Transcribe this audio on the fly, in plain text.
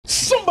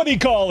Somebody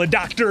call a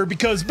doctor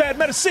because Bad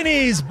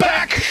Medicine's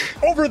back.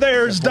 Over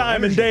there's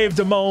Diamond Dave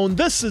Damone.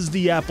 This is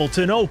the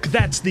Appleton Oak.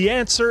 That's the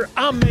answer.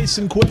 I'm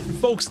Mason Quinn.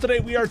 Folks, today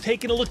we are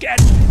taking a look at...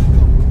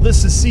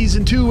 This is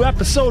Season 2,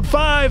 Episode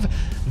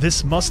 5.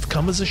 This must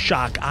come as a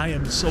shock. I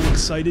am so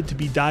excited to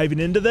be diving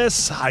into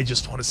this. I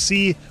just want to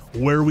see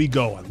where we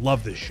go. I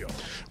love this show.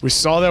 We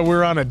saw that we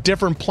were on a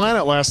different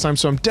planet last time,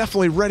 so I'm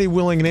definitely ready,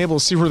 willing, and able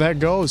to see where that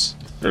goes.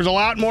 There's a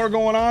lot more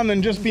going on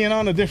than just being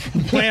on a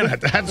different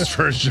planet, that's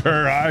for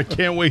sure. I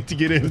can't wait to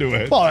get into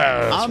it. Well,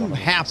 I'm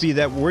happy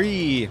that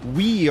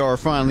we are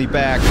finally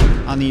back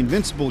on the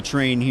Invincible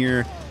train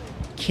here.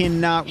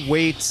 Cannot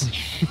wait.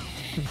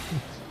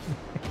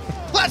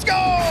 Let's go!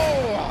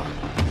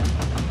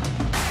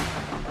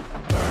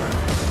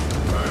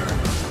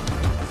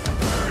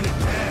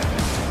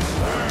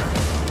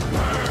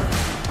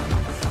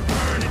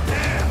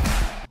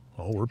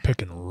 Oh, we're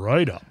picking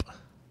right up.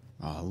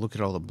 Oh, look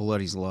at all the blood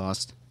he's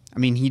lost. I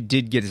mean, he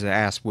did get his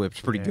ass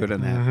whipped pretty good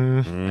on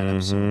that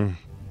episode.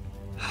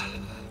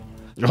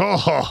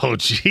 Oh,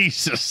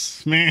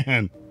 Jesus,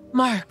 man.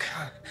 Mark,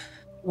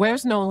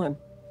 where's Nolan?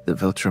 The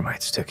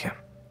Viltrumites took him.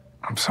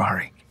 I'm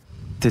sorry.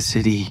 The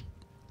city,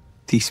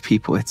 these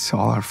people, it's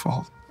all our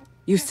fault.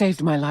 You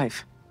saved my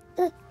life.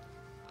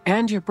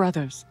 And your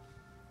brother's.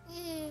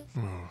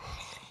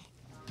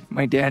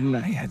 My dad and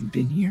I hadn't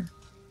been here,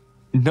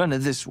 none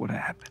of this would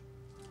have happened.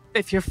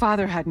 If your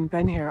father hadn't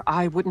been here,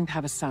 I wouldn't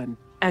have a son.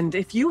 And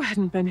if you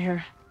hadn't been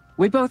here,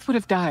 we both would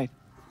have died.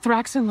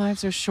 Thraxan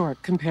lives are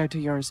short compared to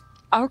yours.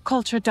 Our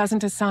culture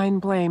doesn't assign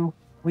blame.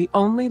 We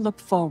only look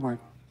forward.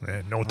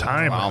 No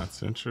time. Wow,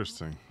 that's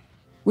interesting.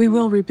 We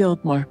will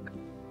rebuild, Mark.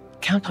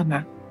 Count on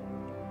that.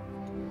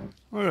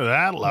 Look at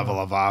that level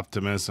of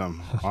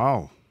optimism.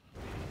 Wow.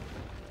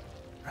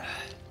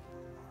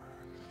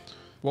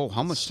 Whoa,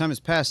 how much time has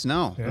passed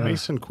now? Yeah.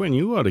 Mason Quinn,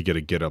 you ought to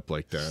get up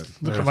like that.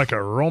 Looking like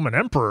a Roman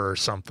emperor or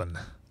something.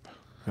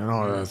 You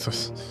know,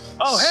 that's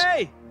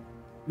hey!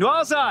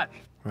 Nualzad!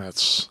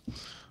 It's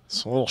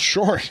a little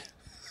short.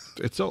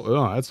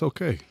 That's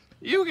okay.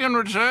 You can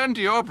return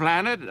to your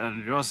planet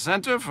and your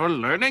center for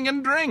learning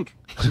and drink.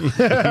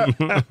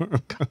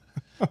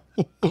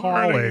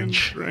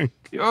 College.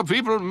 Your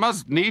people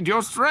must need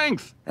your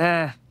strength.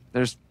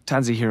 There's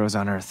tons of heroes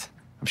on Earth.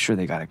 I'm sure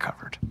they got it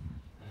covered.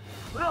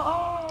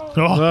 Oh.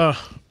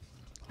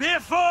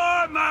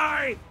 Before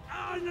my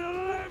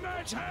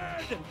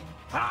unlimited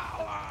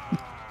power!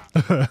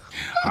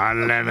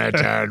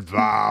 Unlimited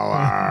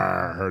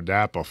power. Heard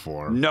that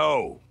before.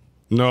 No.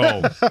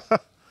 No.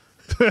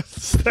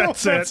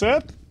 That's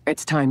it.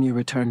 It's time you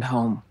returned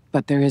home.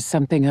 But there is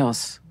something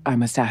else I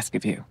must ask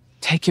of you.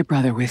 Take your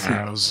brother with you.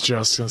 I was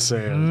just going to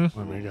say it.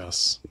 Let me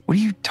guess. What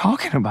are you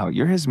talking about?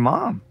 You're his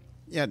mom.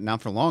 Yeah,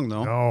 not for long,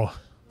 though. No.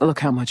 Look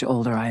how much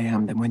older I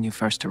am than when you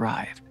first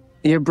arrived.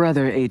 Your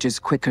brother ages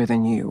quicker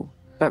than you,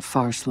 but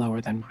far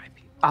slower than my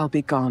people. I'll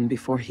be gone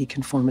before he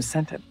can form a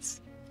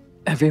sentence.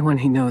 Everyone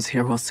he knows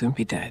here will soon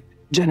be dead.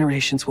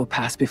 Generations will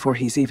pass before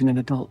he's even an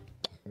adult.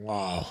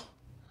 Wow.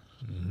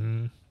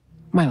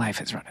 My life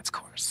has run its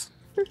course.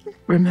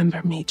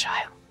 Remember me,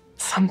 child.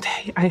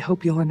 Someday, I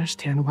hope you'll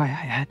understand why I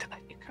had to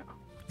let you go.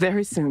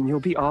 Very soon, you'll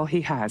be all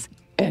he has,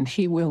 and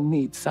he will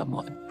need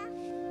someone.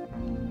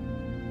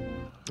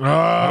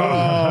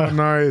 Oh,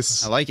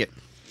 nice. I like it.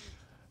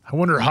 I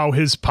wonder how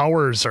his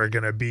powers are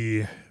going to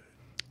be.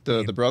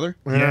 The brother?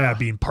 Yeah,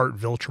 being part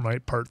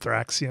Viltrumite, part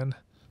Thraxian.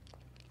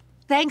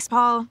 Thanks,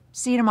 Paul.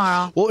 See you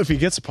tomorrow. Well, if he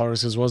gets the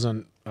powers, because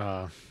wasn't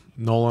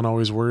Nolan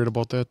always worried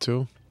about that,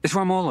 too? It's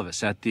from all of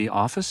us at the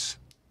office.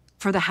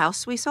 For the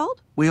house we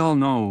sold? We all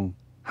know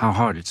how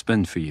hard it's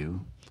been for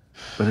you,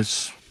 but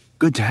it's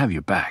good to have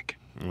you back.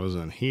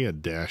 Wasn't he a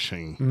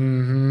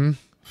dashing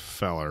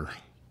feller?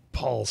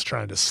 Paul's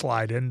trying to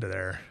slide into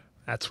there.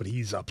 That's what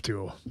he's up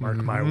to. Mark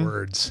my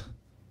words.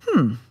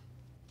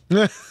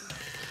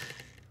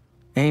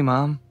 Hey,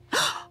 Mom.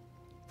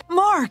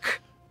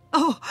 Mark!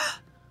 Oh,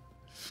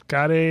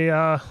 Got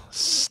a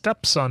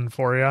stepson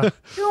for you.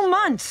 2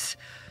 months.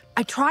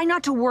 I try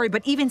not to worry,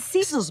 but even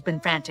Cecil's been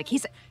frantic.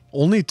 He's...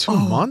 Only 2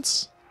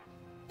 months?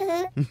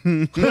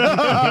 Who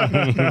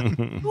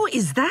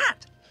is that?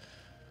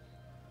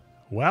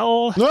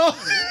 Well, Well,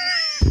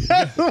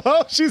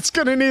 she's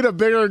going to need a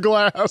bigger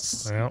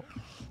glass. well,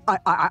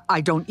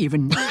 I don't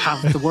even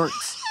have the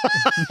words.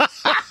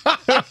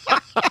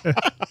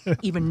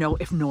 Even know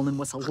if Nolan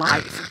was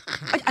alive.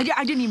 I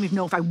didn't even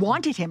know if I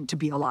wanted him to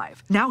be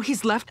alive. Now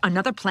he's left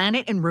another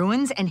planet in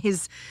ruins, and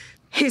his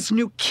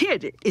new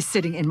kid is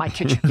sitting in my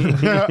kitchen.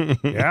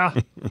 yeah.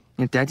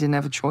 Your dad didn't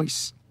have a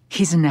choice.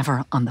 He's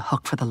never on the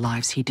hook for the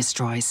lives he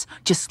destroys.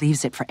 Just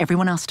leaves it for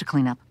everyone else to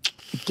clean up.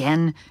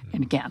 Again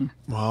and again.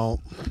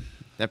 Well,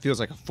 That feels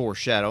like a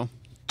foreshadow.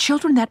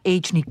 Children that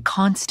age need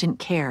constant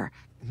care.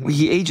 Well,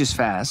 he ages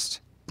fast.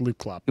 Bleep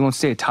clop. He won't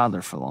stay a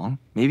toddler for long.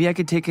 Maybe I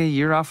could take a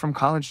year off from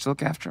college to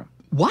look after him.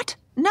 What?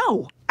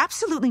 No,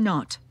 absolutely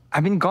not.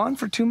 I've been gone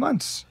for 2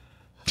 months.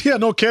 Yeah,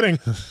 no kidding.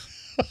 Isn't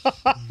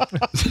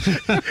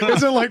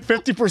like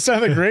 50%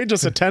 of the grade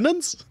just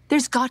attendance?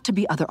 There's got to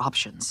be other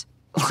options.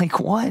 Like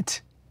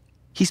what?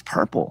 He's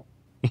purple.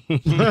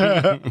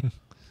 Yeah,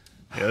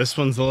 this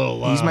one's a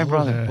little. He's my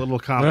brother. Little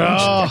complicated.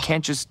 I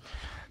can't just.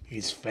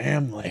 He's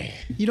family.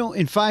 You know,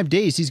 in 5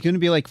 days, he's going to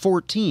be like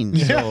 14.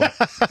 So.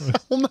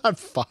 Well, not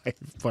 5,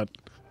 but...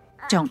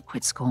 Don't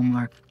quit school,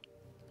 Mark.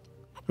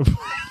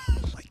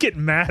 Like it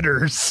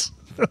matters.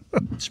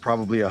 It's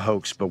probably a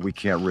hoax, but we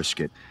can't risk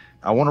it.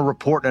 I want to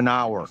report in an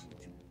hour.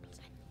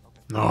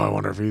 No, I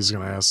wonder if he's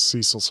going to ask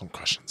Cecil some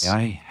questions.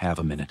 I have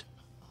a minute.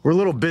 We're a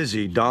little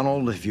busy,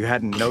 Donald, if you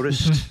hadn't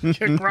noticed.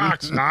 Kick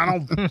rocks,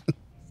 Donald.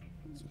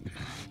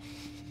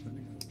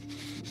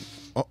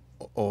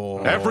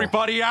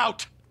 Everybody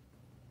out!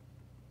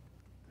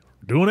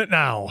 Doing it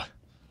now.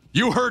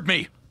 You heard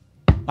me.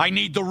 I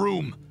need the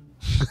room.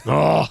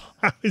 Oh,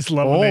 I always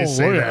love when they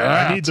say look at that.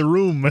 I that. need the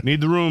room.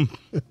 Need the room.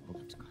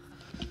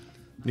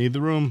 Need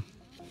the room.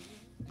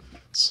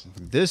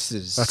 This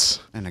is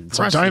an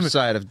aggressive Diamond-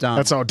 side of Dom.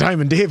 That's how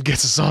Diamond Dave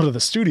gets us out of the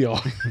studio.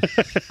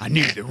 I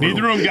need the room. Need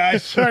the room,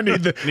 guys. I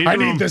need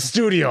the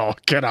studio.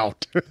 Get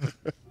out.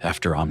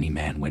 After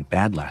Omni-Man went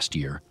bad last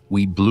year,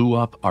 we blew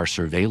up our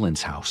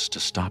surveillance house to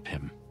stop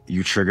him.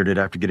 You triggered it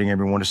after getting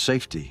everyone to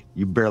safety.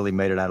 You barely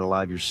made it out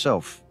alive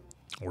yourself.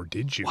 Or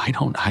did you? Why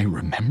don't I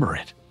remember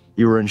it?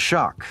 You were in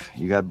shock.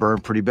 You got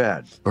burned pretty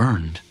bad.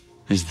 Burned?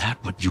 Is that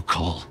what you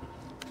call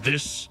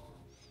this?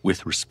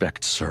 With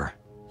respect, sir,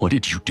 what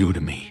did you do to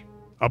me?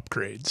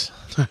 Upgrades.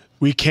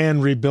 We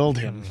can rebuild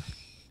him.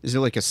 Is it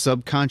like a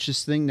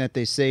subconscious thing that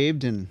they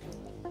saved? And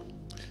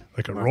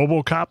Like a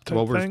RoboCop type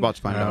well, we're thing? about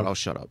to find out. I'll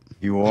shut up.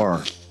 You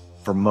are,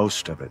 for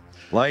most of it.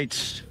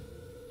 Lights.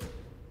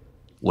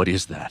 What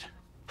is that?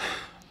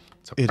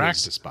 It's a It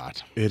practice is.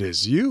 spot. It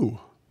is you.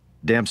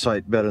 Damn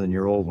sight better than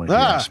your old one, if you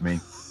ask me.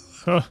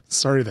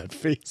 Sorry, that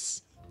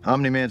face.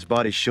 Omni-Man's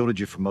body shielded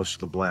you from most of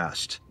the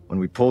blast. When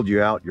we pulled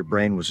you out, your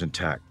brain was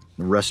intact.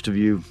 The rest of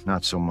you,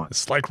 not so much.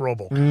 It's like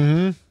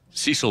RoboCop.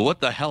 Cecil, what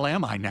the hell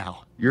am I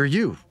now? You're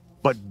you,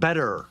 but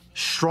better,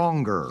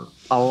 stronger,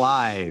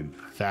 alive.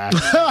 Fat.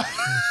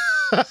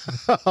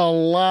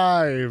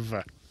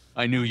 Alive.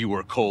 I knew you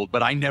were cold,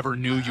 but I never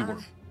knew you were...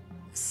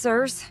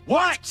 Sirs?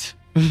 What?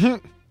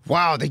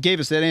 Wow, they gave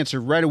us that answer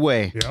right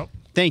away. Yep.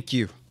 Thank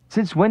you.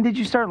 Since when did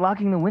you start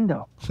locking the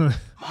window?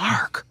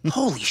 Mark,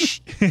 holy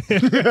sh!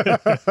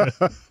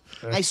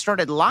 I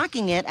started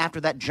locking it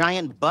after that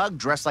giant bug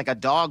dressed like a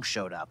dog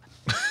showed up.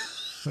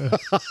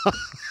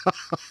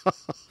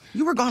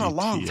 You were gone a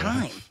long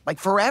time, like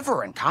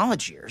forever in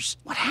college years.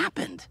 What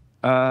happened?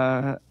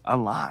 A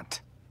lot.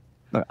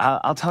 Look,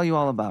 I'll tell you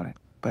all about it,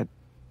 but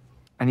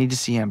I need to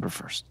see Amber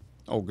first.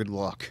 Oh, good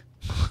luck.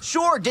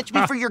 Sure, ditch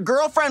me for your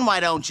girlfriend, why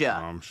don't you?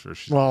 I'm sure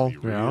she's Well,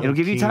 gonna be yeah. real It'll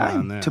give you keen on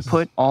time this. to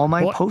put all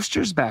my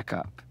posters back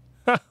up.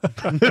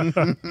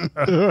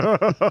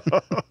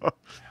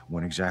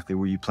 When exactly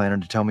were you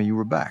planning to tell me you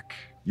were back?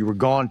 You were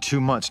gone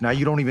 2 months. Now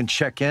you don't even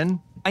check in?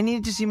 I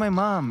needed to see my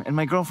mom and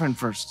my girlfriend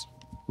first.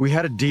 We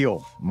had a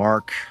deal,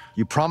 Mark.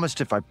 You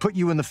promised if I put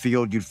you in the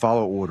field, you'd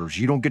follow orders.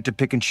 You don't get to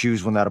pick and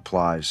choose when that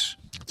applies.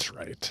 That's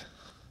right.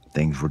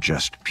 Things were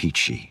just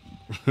peachy.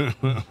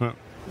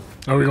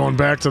 Are we going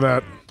back to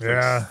that?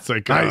 Yeah. It's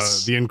like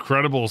Nice. the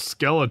Incredible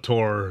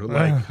Skeletor,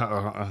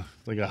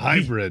 like a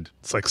hybrid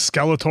It's like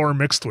Skeletor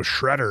mixed with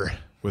Shredder.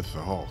 with the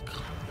Hulk.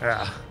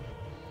 Yeah.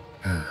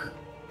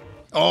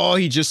 Oh,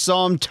 he just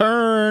saw him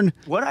turn.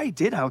 What I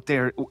did out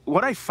there,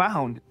 what I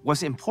found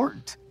was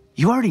important.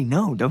 You already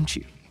know, don't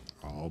you?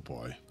 Oh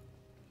boy.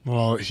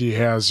 Well, he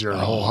has your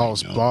whole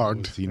house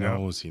bugged. He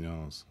knows. He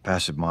knows.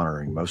 Passive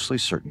monitoring, mostly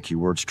certain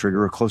keywords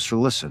trigger a closer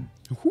listen.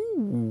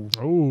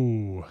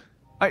 Oh.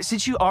 All right,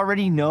 since you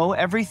already know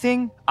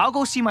everything, I'll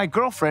go see my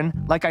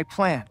girlfriend like I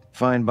planned.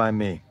 Fine by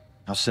me.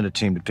 I'll send a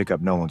team to pick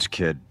up Nolan's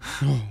kid.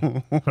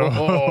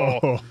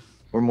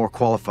 We're more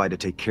qualified to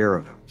take care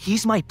of him.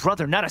 He's my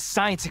brother, not a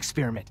science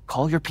experiment.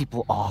 Call your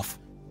people off.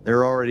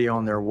 They're already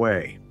on their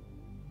way.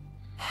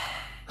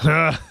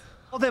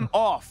 Call them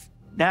off,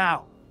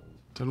 now.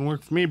 Doesn't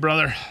work for me,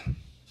 brother.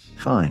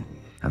 Fine.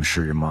 I'm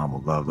sure your mom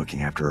will love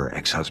looking after her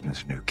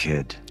ex-husband's new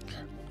kid.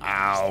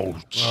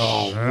 Ouch.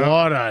 Oh,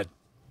 what a...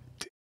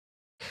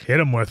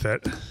 Hit him with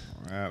it.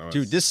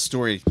 Dude, this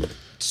story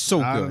so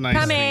Not a good. nice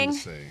Coming. thing to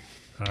say.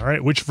 All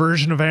right. Which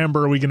version of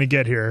Amber are we going to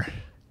get here?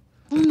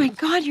 Oh my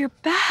god, you're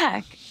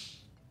back.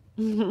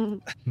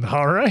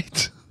 All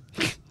right.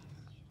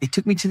 They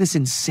took me to this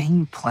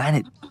insane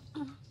planet.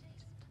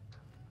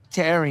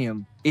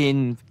 Terrarium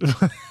in...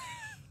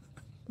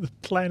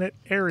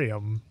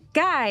 Planetarium.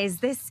 Guys,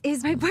 this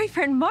is my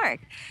boyfriend, Mark.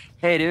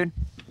 Hey, dude.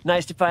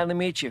 Nice to finally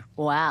meet you.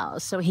 Wow,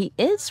 so he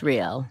is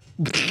real.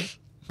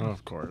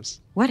 Of course.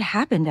 What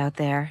happened out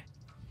there?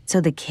 So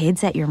the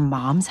kids at your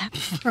mom's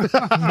house?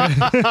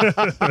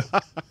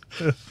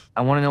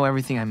 I want to know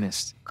everything I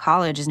missed.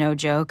 College is no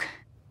joke.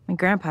 My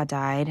grandpa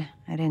died.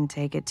 I didn't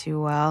take it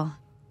too well.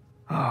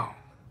 Oh,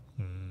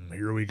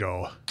 Here we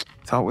go.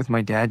 thought with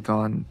my dad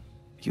gone,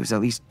 he was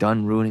at least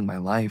done ruining my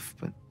life,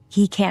 but...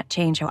 He can't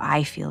change how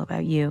I feel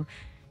about you,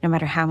 no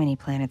matter how many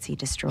planets he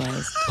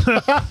destroys.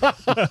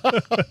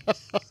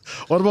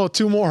 What about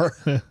 2 more?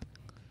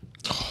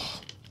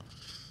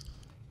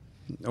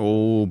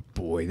 Oh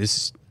boy,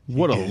 this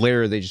What a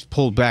layer they just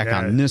pulled back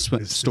on this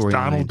story. Is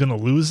Donald gonna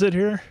lose it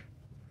here?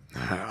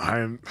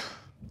 I'm.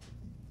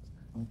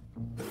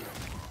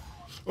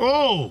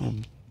 Oh!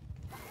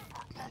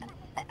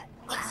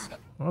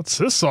 What's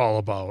this all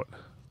about?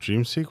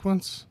 Dream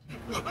sequence?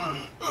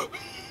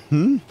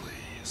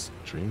 Please.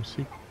 Dream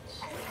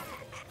sequence?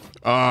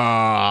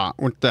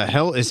 What the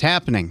hell is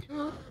happening?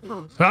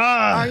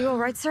 Are you all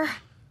right, sir?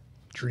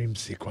 Dream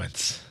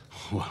sequence.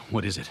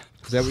 What is it?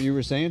 Is that what you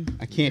were saying?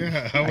 I can't.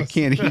 I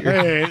can't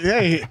hear.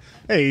 Hey,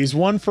 he's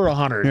 1 for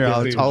 100. Here,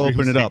 I'll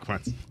open it up.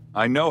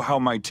 I know how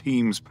my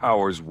team's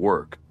powers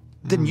work.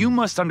 Then you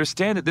must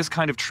understand that this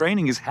kind of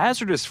training is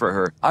hazardous for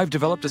her. I've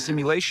developed a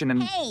simulation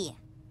and... Hey,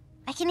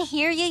 I can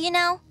hear you, you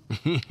know?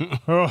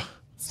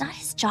 It's not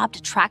his job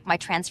to track my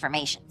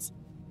transformations.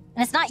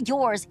 And it's not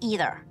yours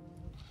either.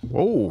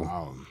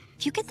 Whoa.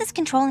 If you get this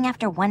controlling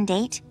after one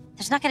date,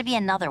 there's not going to be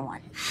another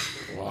one.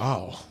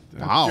 Wow.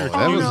 Wow.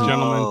 That was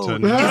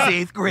gentlemen to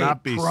Is 8th grade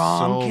not be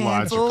prom so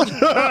canceled?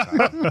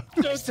 logical.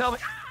 Just tell me.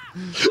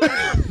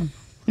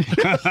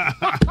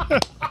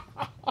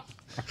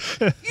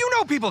 You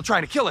know people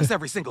trying to kill us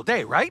every single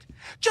day, right?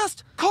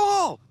 Just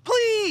call,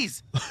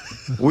 please.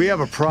 We have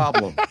a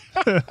problem.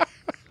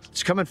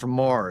 It's coming from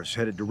Mars,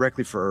 headed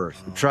directly for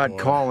Earth. We tried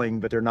calling,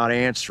 but they're not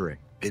answering.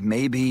 It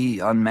may be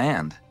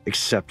unmanned.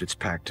 Except it's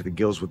packed to the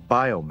gills with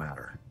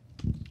biomatter.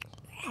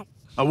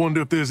 I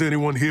wonder if there's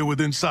anyone here with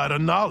insider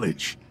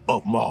knowledge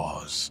of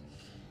Mars.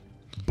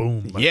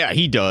 Boom. Yeah,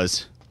 he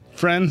does.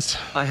 Friends.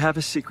 I have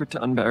a secret to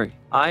unbury.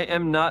 I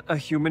am not a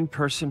human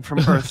person from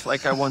Earth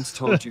like I once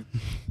told you.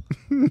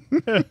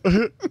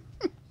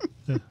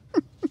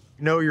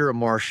 No, you're a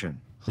Martian.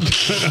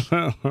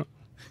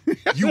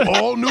 You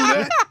all knew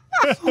that?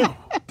 Oh,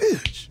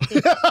 bitch.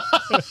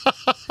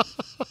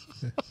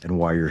 And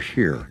why you're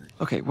here.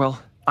 Okay,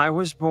 well, I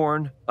was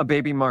born a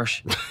baby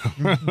Martian.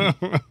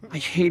 I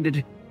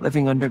hated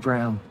living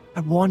underground.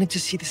 I wanted to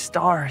see the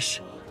stars.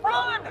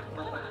 Run!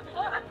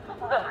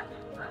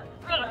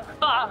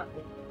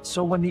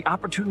 So when the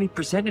opportunity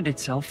presented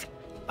itself,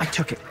 I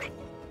took it.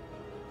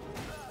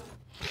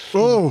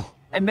 Oh!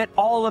 I met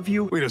all of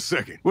you. Wait a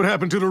second. What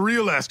happened to the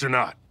real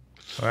astronaut?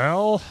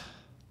 Well,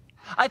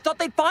 I thought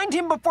they'd find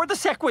him before the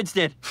Sequids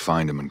did.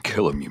 Find him and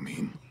kill him, you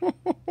mean?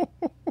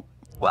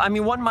 Well, I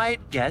mean, one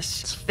might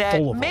guess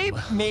that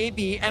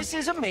maybe, and this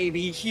is a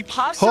maybe, he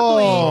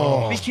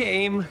possibly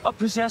became a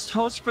possessed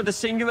host for the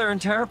singular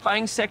and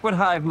terrifying Sequid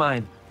hive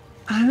mind.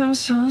 I'm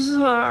so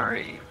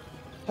sorry.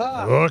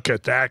 look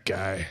at that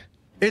guy.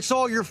 It's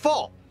all your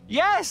fault.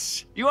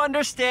 Yes, you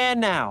understand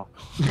now.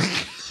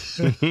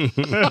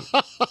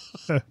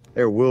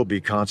 There will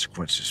be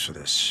consequences for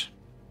this.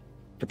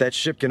 But that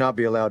ship cannot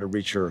be allowed to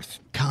reach Earth.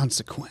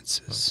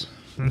 Consequences.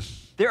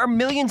 There are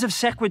millions of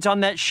Sequids on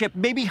that ship,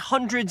 maybe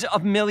hundreds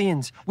of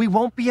millions. We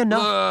won't be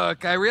enough.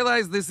 Look, I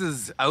realize this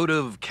is out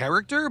of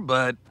character,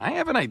 but I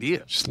have an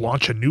idea. Just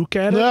launch a nuke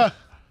at it?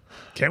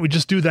 Can't we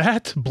just do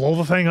that? Blow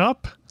the thing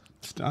up?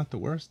 It's not the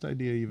worst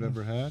idea you've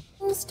ever had.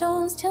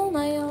 Stones till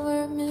my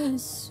arm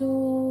is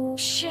sore.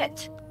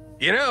 Shit.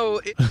 You know,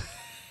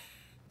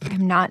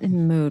 I'm not in the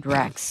mood,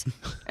 Rex.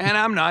 and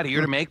I'm not here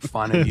to make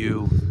fun of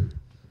you.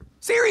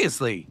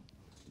 Seriously.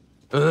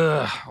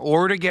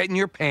 Or to get in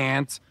your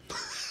pants.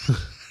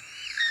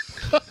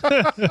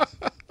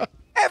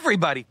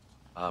 Everybody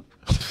up.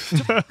 To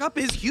fuck up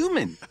is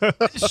human.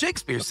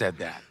 Shakespeare said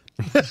that.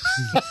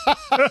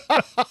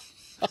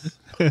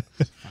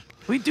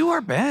 We do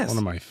our best. One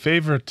of my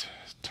favorite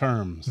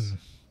terms.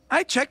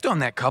 I checked on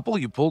that couple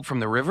you pulled from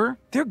the river.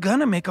 They're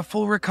gonna make a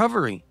full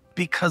recovery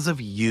because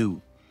of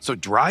you. So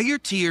dry your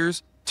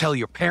tears, tell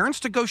your parents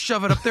to go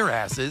shove it up their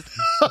asses.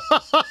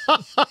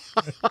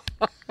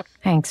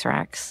 Thanks,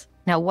 Rex.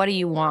 Now, what do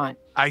you want?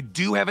 I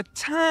do have a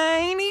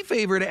tiny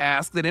favor to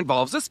ask that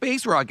involves a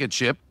space rocket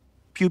ship.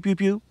 Pew, pew,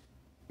 pew.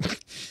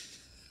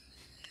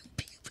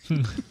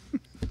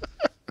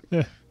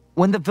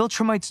 When the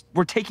Viltrumites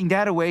were taking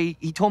Dad away,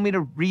 he told me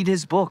to read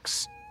his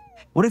books.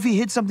 What if he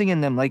hid something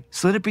in them, like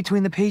slid it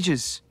between the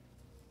pages?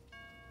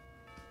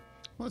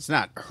 Well, it's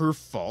not her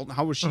fault.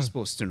 How was she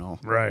supposed to know?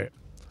 Right.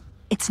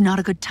 It's not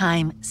a good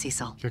time,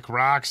 Cecil. Kick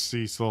rocks,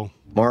 Cecil.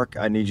 Mark,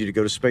 I need you to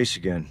go to space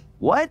again.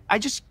 What? I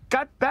just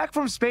got back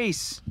from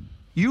space.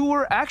 You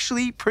were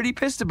actually pretty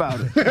pissed about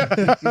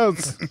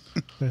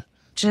it.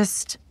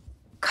 Just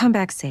come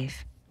back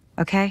safe,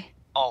 okay?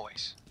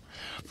 Always.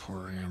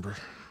 Poor Amber.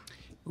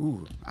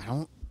 Ooh,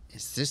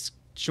 is this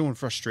showing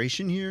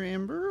frustration here,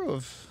 Amber,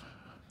 of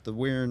the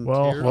wear and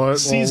Well, tear?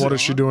 what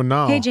is she doing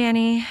now? Hey,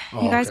 Janny.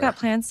 Oh, You guys okay. got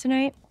plans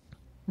tonight?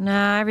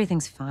 Nah,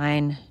 everything's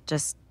fine.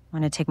 Just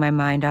want to take my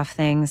mind off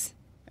things.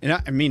 And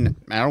I mean,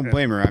 I don't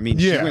blame her. I mean,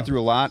 she went through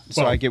a lot,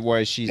 so I get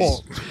why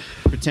she's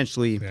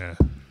potentially...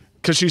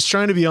 Because she's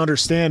trying to be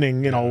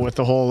understanding, you know, with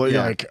the whole,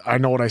 like, I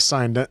know what I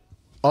signed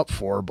up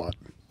for, but...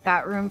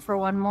 Got room for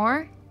one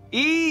more?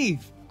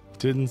 Eve!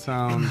 Didn't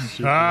sound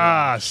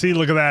super... See,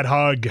 look at that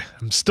hug.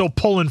 I'm still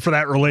pulling for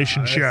that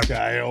relationship. This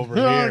guy over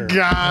Oh, here.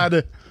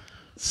 God.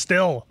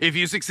 Still. If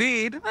you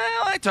succeed,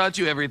 well, I taught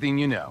you everything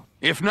you know.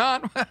 If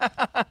not,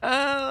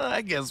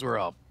 I guess we're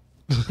up.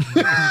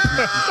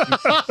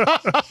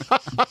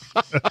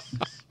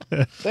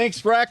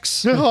 Thanks,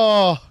 Rex.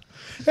 Oh,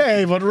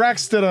 hey, but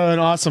Rex did an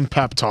awesome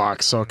pep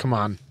talk, so come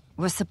on.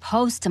 We're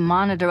supposed to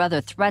monitor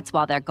other threats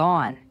while they're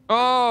gone.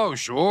 Oh,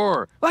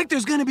 sure. Like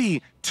there's gonna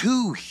be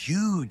 2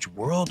 huge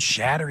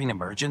world-shattering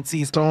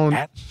emergencies. Don't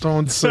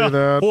say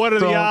that. What are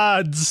the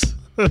odds?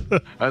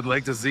 I'd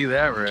like to see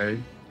that,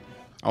 Ray.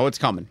 Oh, it's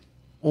coming.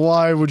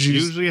 Why would you?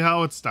 Usually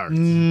how it starts. Whoa,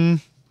 And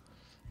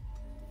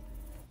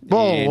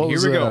what here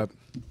was we that?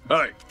 go.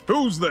 Hey,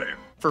 who's there?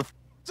 For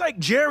sake,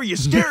 Jerry, you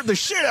scared the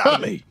shit out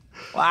of me.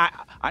 Well,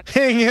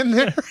 hang in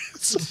there.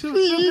 It's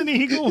an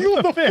eagle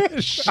with a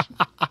fish.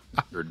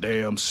 Your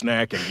damn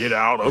snack and get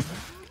out of.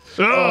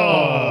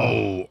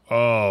 Oh.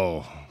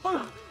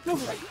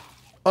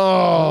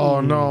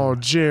 Oh no,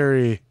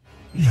 Jerry.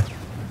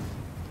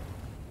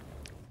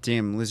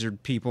 Damn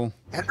lizard people.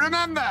 And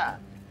remember,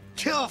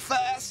 kill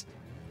first,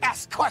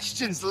 ask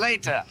questions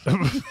later.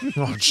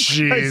 Oh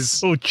jeez.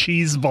 So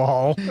cheese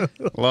ball.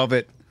 Love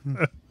it.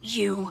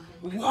 You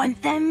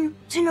want them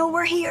to know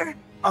we're here?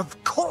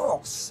 Of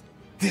course.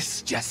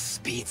 This just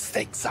speeds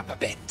things up a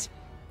bit.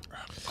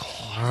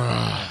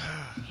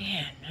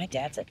 Yeah, my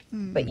dad's like,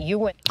 but you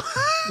went.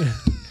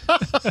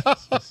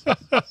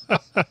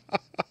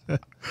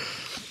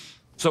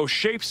 So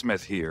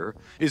Shapesmith here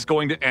is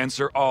going to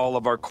answer all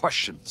of our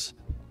questions.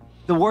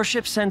 The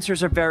warship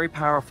sensors are very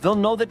powerful. They'll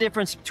know the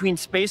difference between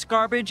space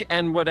garbage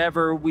and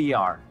whatever we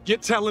are. You're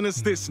telling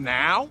us this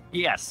now?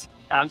 Yes,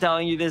 I'm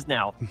telling you this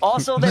now.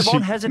 Also, they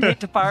won't hesitate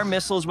to fire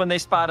missiles when they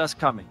spot us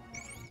coming.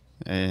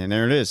 And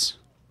there it is.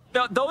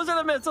 Those are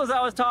the missiles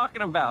I was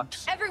talking about.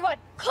 Everyone,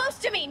 close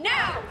to me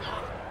now!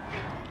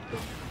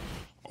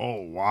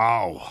 Oh,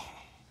 wow.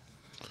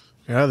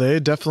 Yeah, they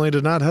definitely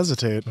did not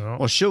hesitate.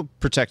 Well, she'll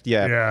protect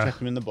protect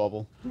them in the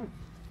bubble.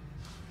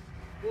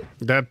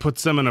 That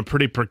puts them in a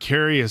pretty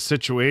precarious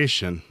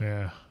situation.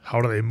 Yeah.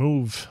 How do they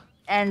move?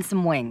 And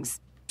some wings.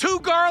 2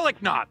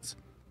 garlic knots.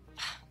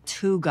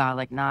 2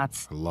 garlic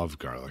knots. I love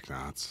garlic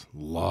knots.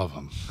 Love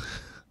them.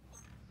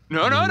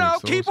 No.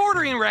 Keep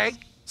ordering, Ray.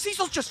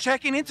 Cecil's just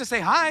checking in to say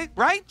hi,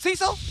 right,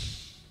 Cecil?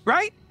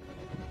 Right?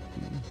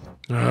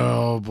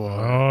 Oh boy.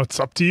 Oh, it's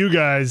up to you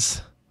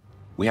guys.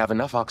 We have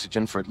enough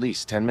oxygen for at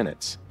least 10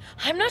 minutes.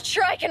 I'm not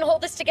sure I can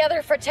hold this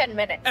together for 10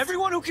 minutes.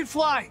 Everyone who can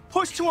fly,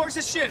 push towards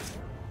the ship.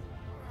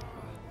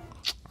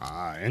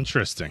 Ah,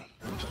 interesting.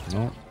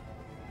 No.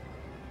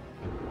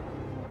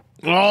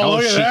 Oh,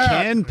 look at she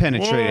that. can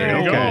penetrate it.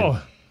 There you Okay. go.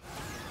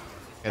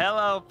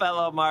 Hello,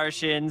 fellow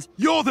Martians.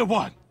 You're the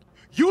one.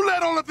 You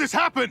let all of this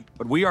happen.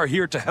 But we are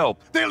here to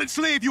help. They'll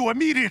enslave you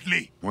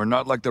immediately. We're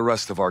not like the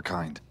rest of our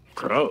kind.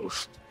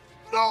 Gross.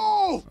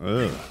 No!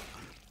 Ugh.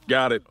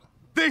 Got it.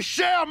 They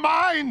share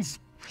minds.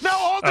 Now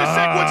all the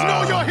Segwoods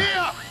know you're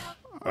here.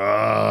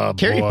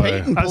 Carrie boy.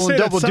 Payton I pulling say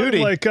double that sounded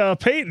duty. like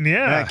Peyton,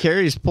 Yeah,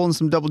 Carrie's pulling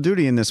some double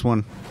duty in this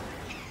one.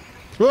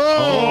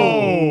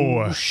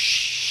 Whoa!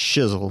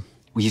 Shizzle.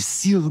 We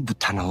sealed the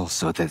tunnel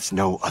so there's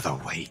no other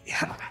way.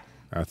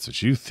 That's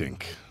what you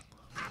think.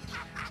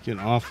 It's getting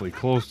awfully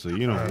close to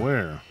you know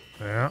where.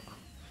 Yeah.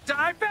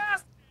 Die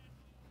fast.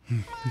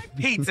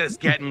 Pizza's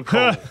getting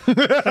cold.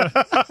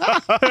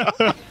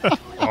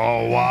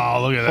 Oh, wow.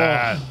 Look at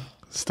that.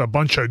 Just a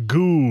bunch of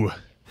goo.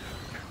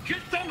 Get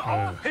them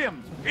off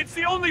him. It's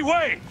the only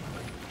way.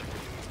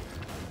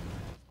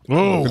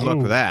 Oh, Good luck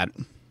with that.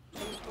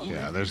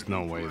 Yeah, there's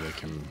no way they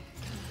can.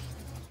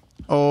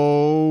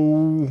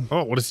 Oh.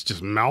 Oh, what is it,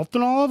 just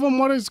melting all of them?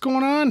 What is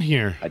going on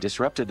here? I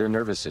disrupted their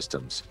nervous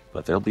systems,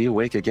 but they'll be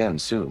awake again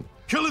soon.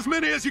 Kill as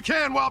many as you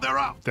can while they're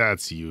out.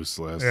 That's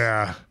useless.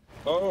 Yeah.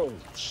 Oh,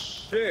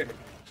 shit.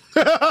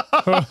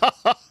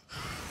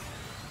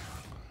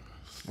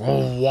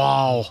 Oh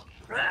wow.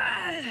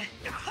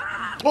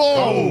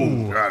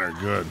 Oh, got her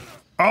good.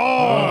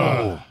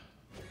 Oh.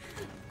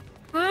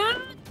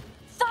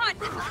 Thought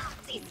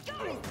these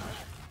guys.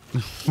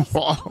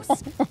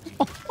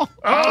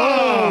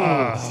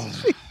 Oh.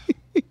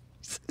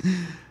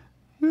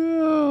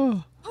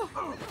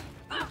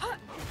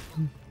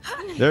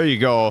 There you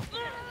go.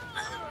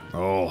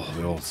 Oh,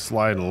 the old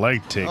sliding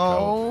leg take out.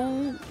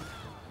 Oh.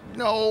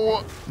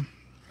 No.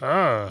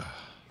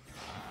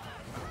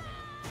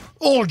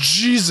 Oh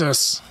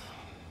Jesus.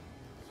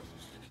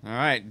 All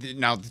right.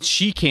 Now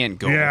she can't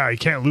go. Yeah, you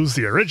can't lose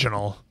the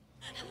original.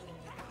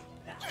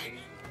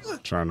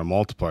 Trying to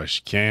multiply,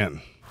 she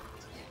can.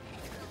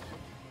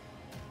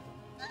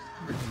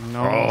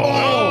 No.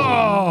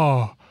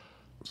 Oh!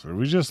 So did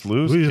we just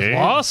lose We Kate?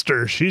 lost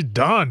her. She's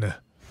done.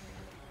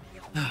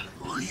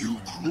 Are you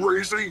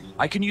crazy?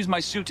 I can use my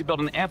suit to build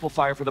an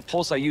amplifier for the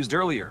pulse I used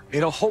earlier.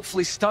 It'll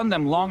hopefully stun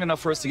them long enough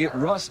for us to get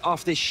Russ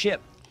off this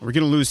ship. We're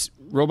gonna lose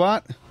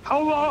Robot.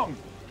 How long?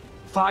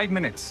 5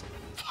 minutes.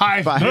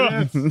 5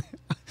 minutes? This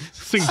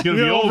thing's gonna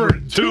be over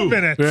in 2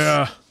 minutes.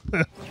 Yeah.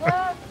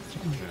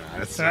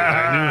 That's,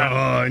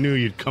 I knew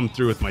you'd come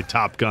through with my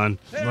Top Gun.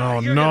 Oh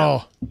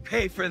no.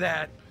 Pay for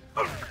that.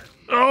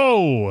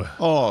 Oh!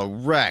 Oh,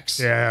 Rex.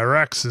 Yeah,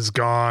 Rex is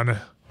gone.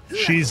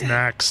 She's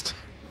next.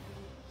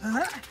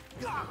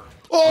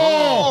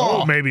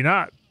 Oh! Maybe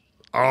not.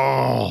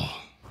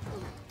 Oh.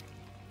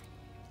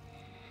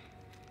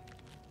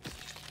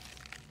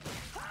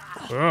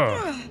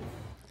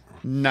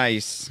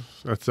 Nice.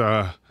 That's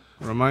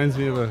reminds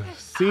me of a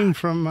scene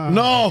from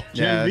No!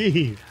 Gen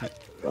V.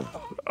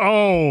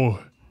 Oh.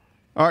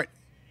 All right.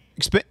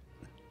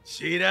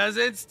 She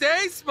doesn't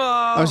stay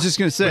small. I was just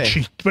gonna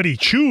say. But he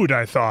chewed,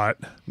 I thought.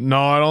 No,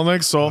 I don't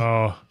think so.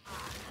 Oh.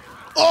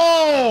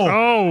 Oh!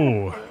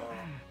 Oh.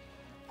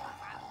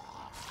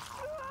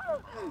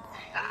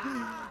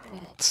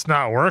 It's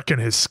not working.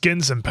 His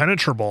skin's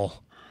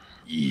impenetrable.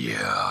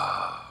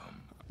 Yeah.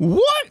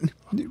 What?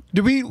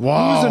 Did we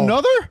lose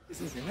another?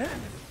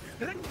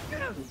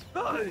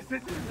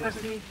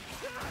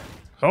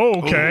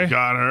 Oh, okay. Oh,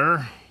 got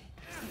her.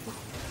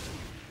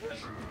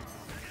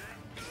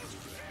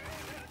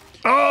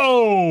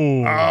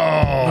 Oh.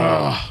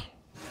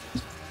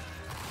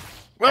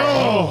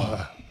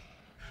 Oh.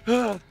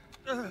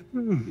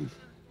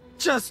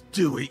 Just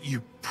do it,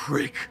 you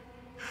prick.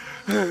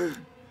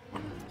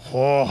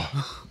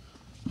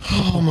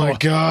 Oh my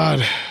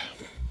God.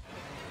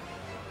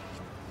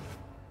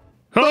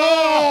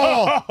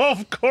 Oh,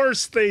 of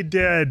course they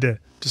did.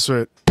 Just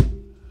wait.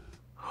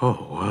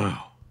 Oh,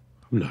 wow.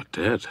 I'm not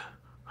dead.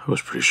 I was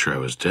pretty sure I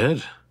was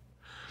dead.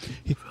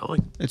 Felt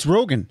like... It's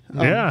Rogan.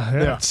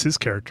 Yeah, it's his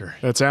character.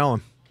 That's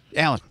Alan.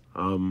 Alan.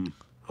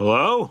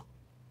 Hello?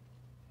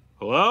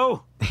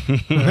 Hello?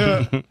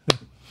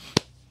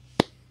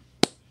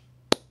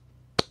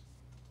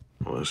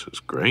 Well, this is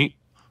great.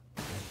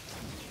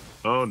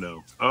 Oh,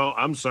 no. Oh,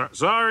 I'm sorry.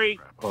 Sorry.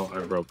 Oh,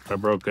 I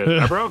broke it.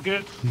 I broke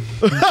it.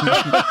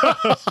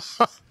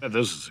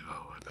 This is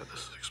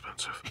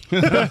expensive.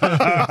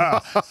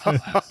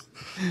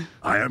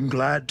 I am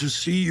glad to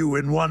see you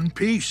in one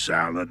piece,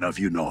 Alan of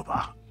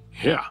Unova.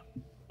 Yeah.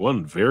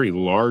 One very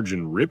large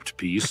and ripped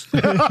piece.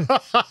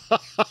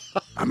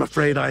 I'm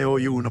afraid I owe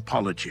you an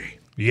apology.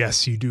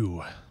 Yes, you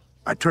do.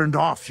 I turned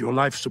off your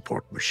life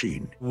support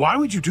machine. Why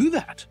would you do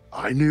that?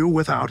 I knew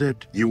without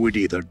it, you would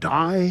either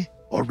die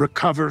or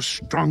recover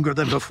stronger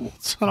than before.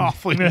 It's an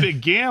awfully big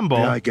gamble.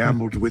 I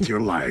gambled with your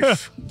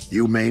life.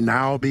 You may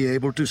now be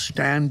able to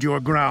stand your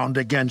ground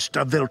against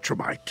a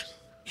Viltrumite.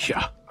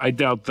 Yeah, I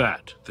doubt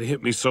that. They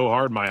hit me so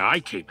hard my eye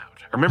came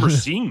out. I remember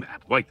seeing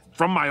that, like,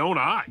 from my own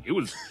eye. It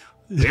was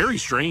very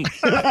strange.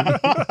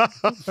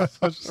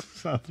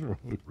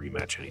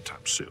 Rematch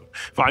anytime soon.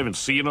 If I even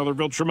see another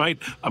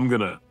Viltrumite, I'm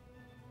gonna...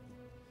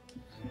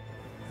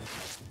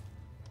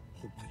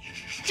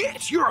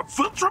 Shit, you're a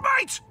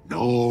Viltrumite?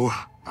 No,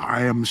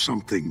 I am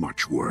something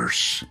much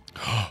worse.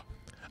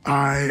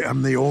 I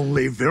am the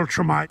only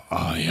Viltrumite.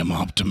 I am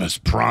Optimus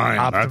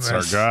Prime. That's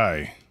our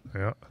guy.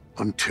 Yeah.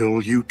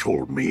 Until you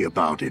told me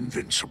about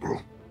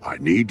Invincible. I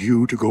need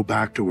you to go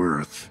back to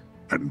Earth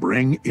and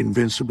bring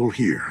Invincible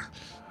here.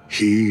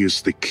 He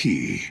is the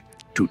key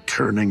to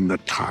turning the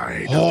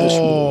tide of this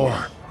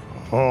war.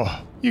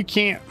 Oh, you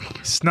can't.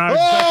 It's not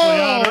exactly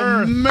on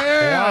Earth.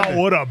 Man.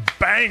 Wow, what a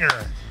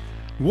banger.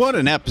 What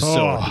an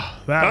episode. Oh,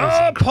 that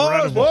was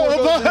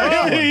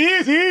incredible.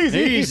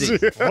 Easy.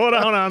 Hold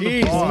on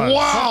the pause.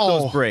 Wow.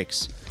 Those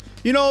breaks.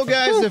 You know,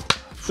 guys, if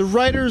the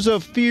writers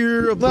of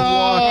Fear of the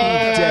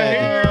Walking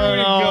Dead. Here we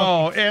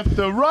go. If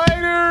the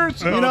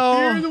writers of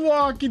Fear the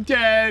Walking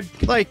Dead.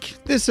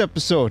 Like this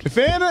episode. If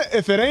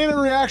it ain't a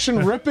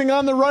reaction ripping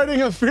on the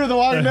writing of Fear the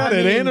Walking Dead,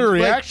 it ain't a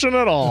reaction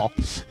at all.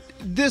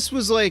 This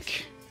was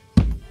like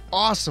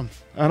awesome.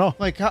 I know.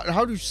 Like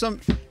how do some...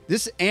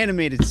 This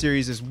animated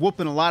series is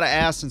whooping a lot of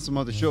ass in some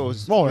other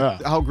shows. Oh, yeah.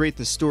 How great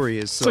the story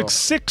is. So. It's like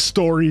 6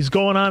 stories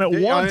going on at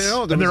once, I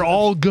know, and they're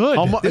all good.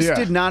 This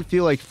did not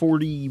feel like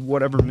 40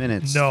 whatever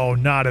minutes. No,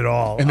 not at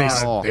all. And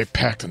they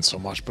packed in so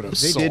much, but it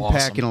was They so did awesome.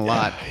 pack in a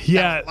lot.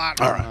 Yeah. A lot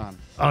going on.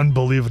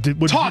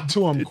 Unbelievable. Talk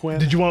to him, Quinn.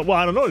 Did you want? Well,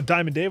 I don't know. Did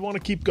Diamond Dave want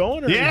to keep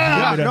going? Or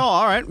Yeah. No.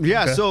 All right.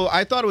 Yeah. Okay. So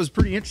I thought it was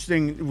pretty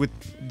interesting with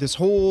this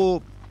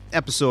whole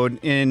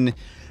episode.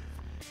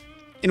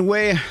 In a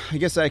way, I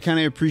guess I kind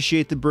of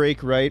appreciate the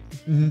break, right?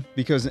 Mm-hmm.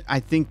 Because I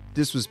think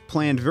this was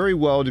planned very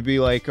well to be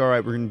like, all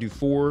right, we're going to do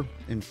 4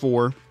 and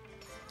 4.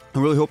 I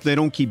really hope they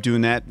don't keep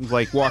doing that,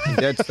 like Walking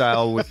Dead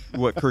style with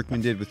what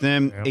Kirkman did with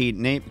them, 8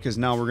 and 8, because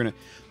now we're going to...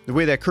 The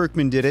way that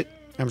Kirkman did it,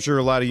 I'm sure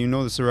a lot of you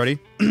know this already,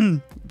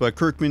 but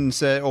Kirkman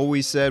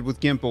always said with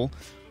Gimple,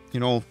 you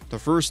know, the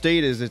first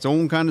 8 is its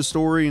own kind of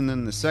story, and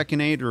then the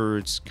second 8, or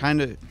it's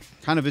kind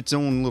of its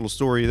own little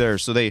story there.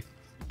 So they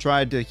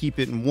tried to keep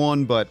it in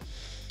one, but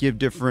give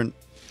different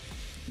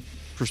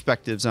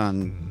perspectives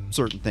on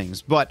certain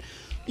things. But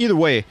either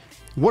way,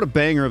 what a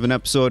banger of an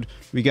episode.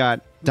 We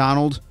got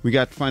Donald. We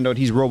got to find out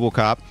he's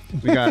RoboCop.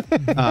 We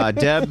got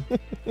Deb,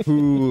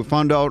 who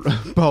found out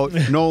about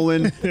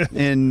Nolan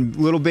and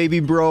little baby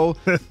bro.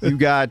 You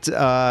got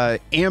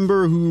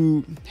Amber,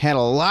 who had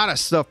a lot of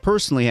stuff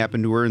personally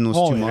happen to her in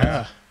those 2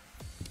 months.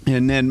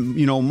 And then,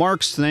 you know,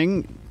 Mark's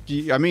thing.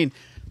 I mean,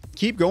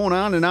 keep going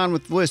on and on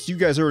with the list. You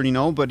guys already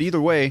know, but either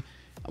way,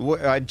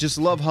 I just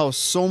love how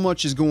so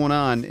much is going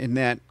on, and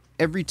that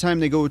every time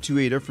they go to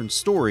a different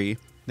story,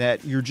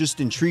 that you're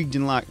just intrigued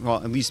and locked. Well,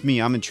 at least me,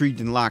 I'm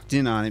intrigued and locked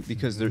in on it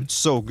because they're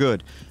so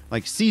good.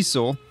 Like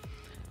Cecil,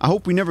 I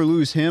hope we never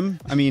lose him.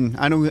 I mean,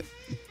 I know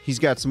he's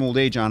got some old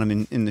age on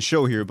him in the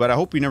show here, but I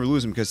hope we never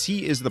lose him because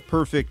he is the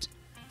perfect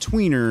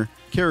tweener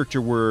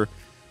character where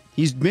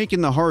he's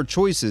making the hard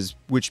choices,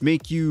 which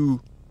make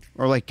you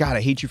are like, God,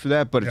 I hate you for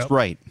that, but it's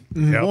right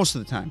most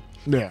of the time.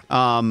 Yeah.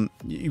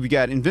 We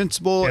got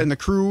Invincible and the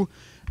crew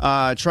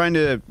trying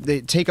to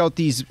take out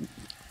these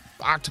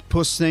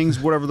octopus things,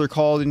 whatever they're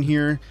called in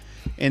here,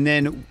 and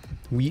then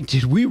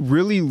did we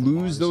really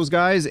lose those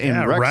guys?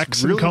 And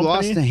Rex really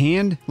lost a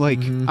hand. Like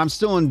I'm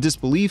still in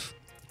disbelief.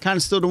 Kind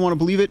of still don't want to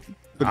believe it,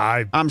 but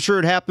I'm sure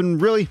it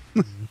happened. Really,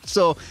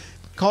 so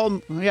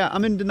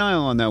I'm in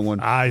denial on that one.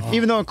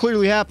 Even though it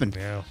clearly happened.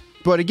 Yeah.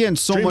 But again,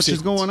 so much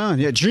is going on.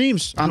 Yeah,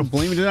 dreams. I'm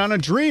blaming it on a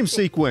dream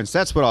sequence.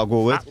 That's what I'll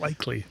go with. Not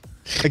likely.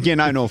 Again,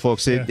 I know,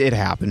 folks, it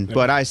happened,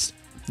 but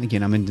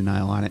I'm in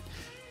denial on it.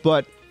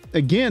 But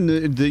again,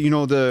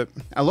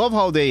 I love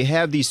how they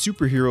have these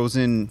superheroes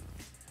in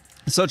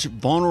such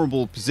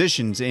vulnerable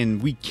positions,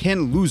 and we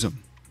can lose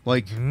them.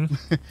 Like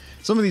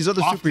some of these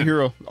other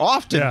superheroes,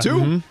 often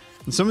too.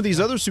 And some of these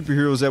other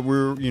superheroes that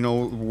we're,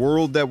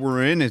 world that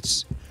we're in,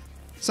 it's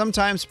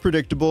sometimes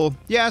predictable.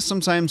 Yeah,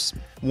 sometimes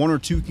one or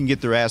two can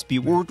get their ass beat.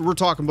 We're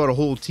talking about a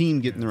whole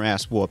team getting their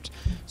ass whooped,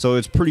 so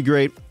it's pretty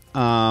great.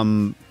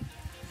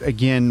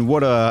 Again,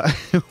 what a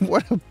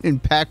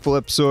impactful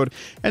episode.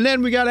 And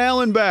then we got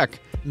Alan back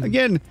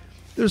again.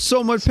 There's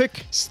so much.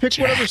 Pick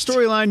whatever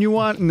storyline you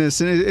want in this,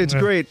 and it's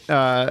great.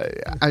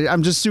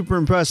 I'm just super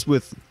impressed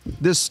with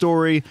this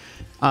story.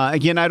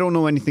 Again, I don't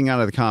know anything out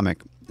of the comic,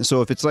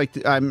 so if it's like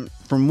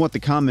from what the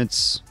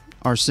comments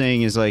are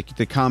saying is like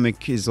the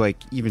comic is like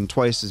even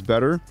twice as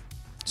better.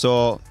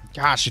 So,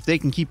 gosh, if they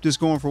can keep this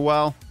going for a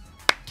while,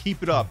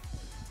 keep it up.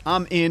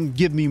 I'm in.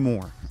 Give me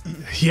more.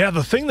 Yeah,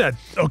 the thing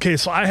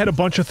so I had a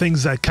bunch of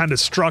things that kind of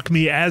struck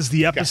me as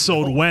the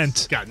episode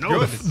went.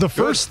 The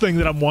first thing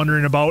that I'm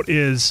wondering about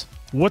is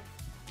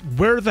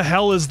where the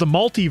hell is the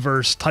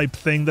multiverse type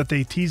thing that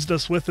they teased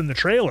us with in the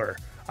trailer?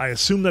 I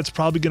assume that's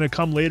probably going to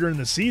come later in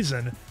the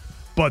season,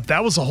 but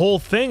that was a whole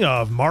thing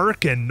of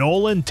Mark and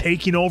Nolan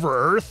taking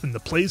over Earth and the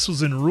place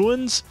was in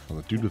ruins. Oh,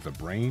 the dude with the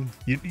brain?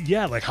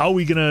 Yeah, like how are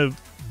we going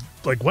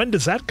to, when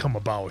does that come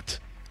about?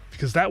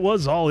 Because that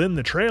was all in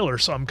the trailer,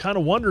 so I'm kind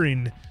of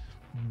wondering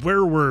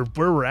where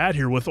we're at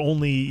here with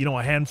only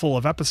a handful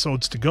of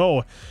episodes to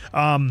go.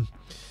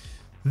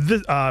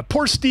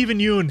 Poor Steven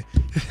Yeun,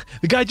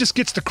 the guy just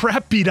gets the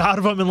crap beat out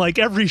of him in like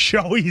every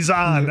show he's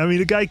on. I mean,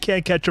 the guy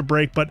can't catch a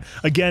break, but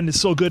again, it's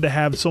so good to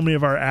have so many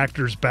of our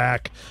actors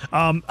back.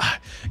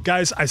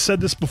 Guys, I said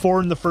this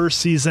before in the first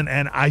season,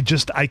 and I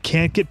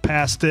can't get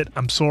past it.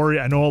 I'm sorry.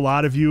 I know a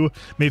lot of you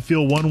may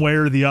feel one way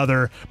or the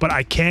other, but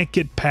I can't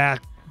get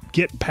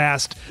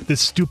past this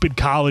stupid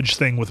college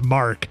thing with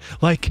Mark.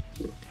 Like,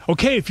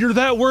 okay, if you're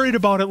that worried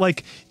about it,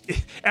 like,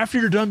 after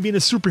you're done being a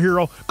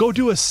superhero, go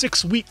do a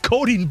 6-week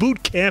coding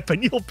boot camp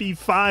and you'll be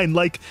fine.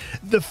 Like,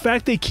 the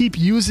fact they keep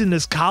using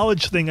this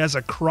college thing as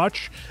a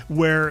crutch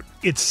where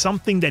it's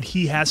something that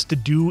he has to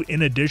do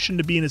in addition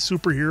to being a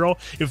superhero,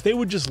 if they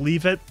would just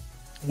leave it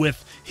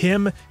with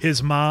him,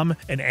 his mom,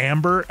 and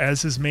Amber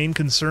as his main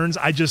concerns,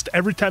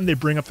 every time they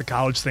bring up the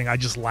college thing, I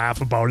just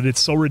laugh about it.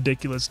 It's so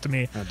ridiculous to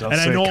me. And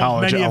I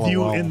know many of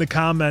you in the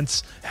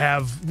comments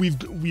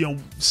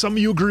some of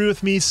you agree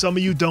with me, some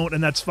of you don't,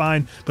 and that's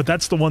fine. But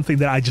that's the one thing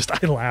that I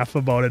laugh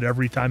about it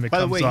every time it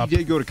comes up. By the way, he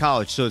did go to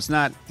college, so it's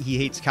not he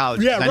hates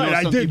college. Yeah,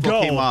 right. I did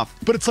go,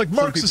 but it's like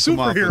Mark's a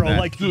superhero.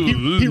 Like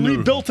he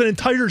rebuilt an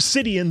entire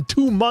city in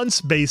 2 months,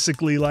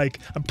 basically. Like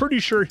I'm pretty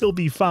sure he'll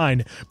be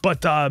fine.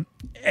 But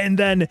and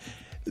then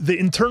the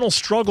internal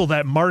struggle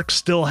that Mark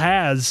still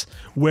has,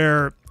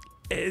 where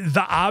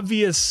the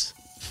obvious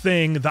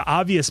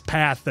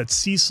path that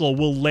Cecil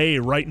will lay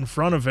right in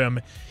front of him,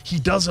 he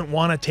doesn't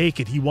want to take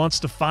it. He wants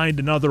to find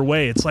another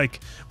way. It's like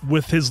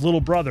with his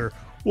little brother.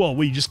 Well,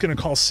 were you just going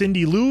to call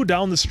Cindy Lou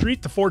down the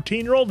street, the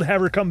 14-year-old, and have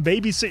her come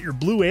babysit your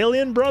blue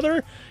alien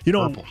brother?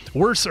 Purple.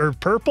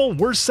 Purple?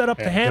 We're set up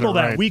to handle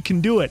that. Right. We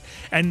can do it.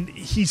 And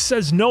he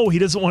says no, he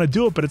doesn't want to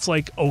do it, but it's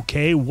like,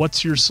 okay,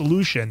 what's your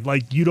solution?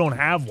 Like, you don't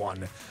have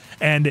one.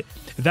 And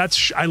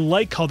I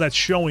like how that's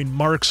showing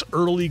Mark's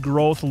early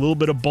growth, a little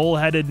bit of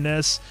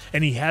bullheadedness,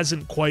 and he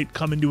hasn't quite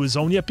come into his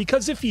own yet.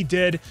 Because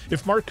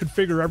if Mark could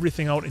figure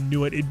everything out and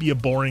knew it, it'd be a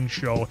boring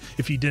show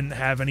if he didn't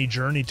have any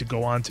journey to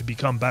go on to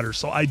become better.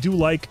 So I do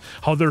like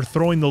how they're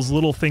throwing those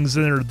little things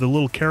in there, the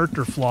little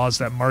character flaws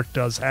that Mark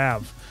does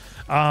have.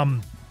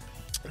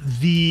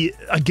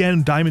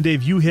 Diamond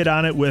Dave, you hit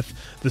on it with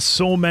the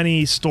so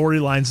many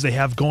storylines they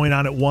have going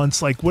on at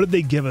once. Like, what did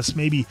they give us?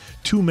 Maybe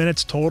 2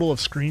 minutes total of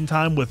screen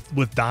time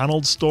with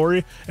Donald's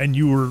story, and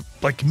you were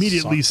like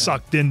immediately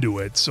sucked into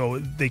it. So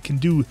they can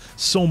do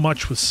so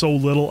much with so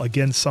little.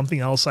 Again, something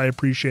else I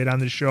appreciate on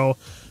this show.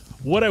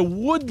 What I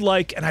would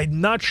like, and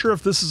I'm not sure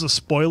if this is a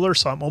spoiler,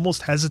 so I'm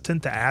almost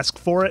hesitant to ask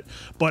for it,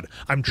 but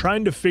I'm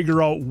trying to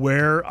figure out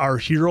where our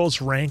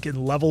heroes rank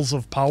in levels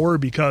of power,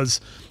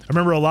 because I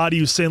remember a lot of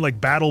you saying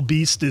like Battle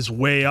Beast is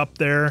way up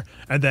there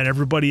and then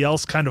everybody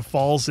else kind of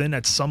falls in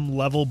at some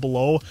level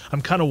below.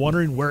 I'm kind of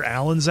wondering where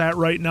Alan's at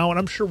right now, and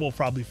I'm sure we'll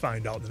probably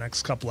find out in the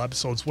next couple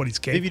episodes what he's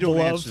capable Maybe you don't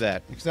of. answer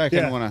that, because I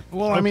kind of want to.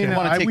 Well, I mean,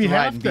 we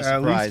have to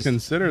at least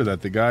consider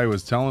that the guy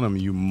was telling him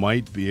you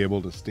might be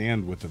able to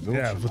stand with the Viltrumite.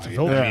 Yeah, with the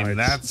Viltrumite. I mean,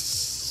 that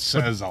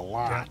says a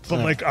lot. But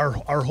like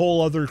our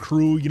whole other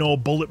crew, you know,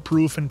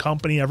 Bulletproof and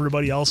company,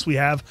 everybody else we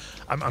have,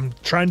 I'm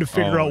trying to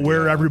figure out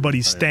where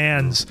everybody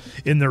stands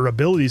in their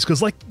abilities,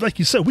 because like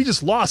you said, we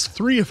just lost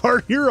 3 of our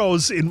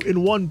heroes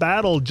in one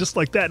battle just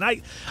like that.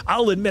 And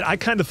I'll admit, I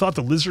kind of thought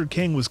the Lizard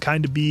King was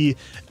kind of be.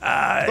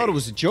 I thought it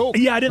was a joke.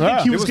 Yeah, I didn't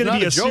think he was going to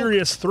be a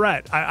serious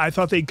threat. I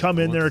thought they'd come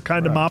in there,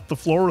 kind of mop the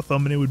floor with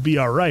them, and it would be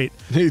all right.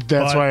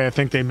 That's why I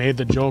think they made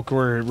the joke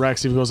where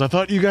Rex even goes, "I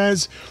thought you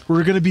guys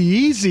were going to be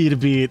easy to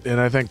beat," and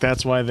I think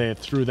that's why they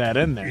threw that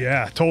in there.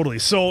 Yeah, totally.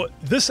 So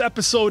this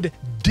episode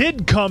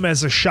did come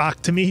as a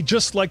shock to me,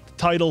 just like the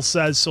title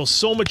says.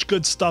 So much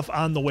good stuff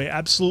on the way.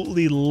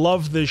 Absolutely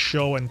love this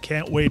show and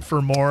can't wait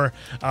for more.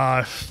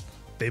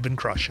 They've been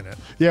crushing it.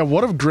 Yeah,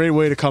 what a great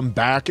way to come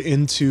back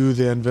into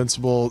the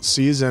Invincible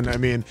season. I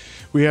mean,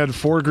 we had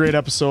 4 great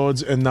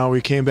episodes, and now we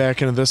came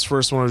back into this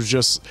first one. It was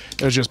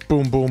just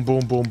boom, boom,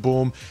 boom, boom,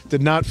 boom.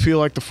 Did not feel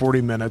like the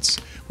 40 minutes.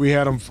 We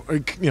had him,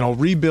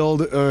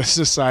 rebuild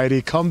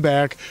society, come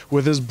back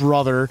with his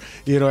brother.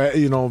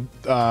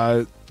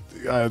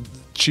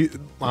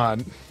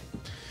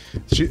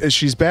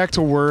 She's back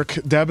to work.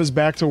 Deb is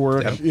back to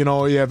work. Yep. You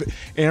know, you have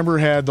Amber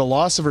had the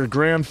loss of her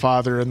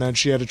grandfather, and then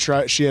she had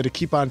to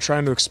keep on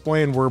trying to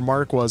explain where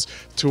Mark was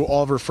to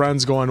all of her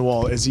friends, going,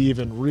 "Well, is he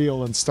even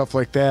real?" and stuff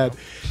like that.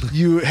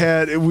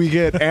 We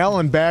get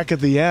Alan back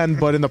at the end,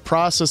 but in the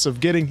process of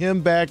getting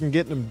him back and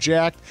getting him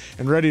jacked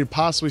and ready to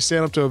possibly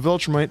stand up to a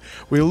Viltrumite,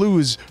 we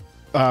lose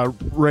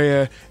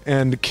Rhea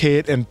and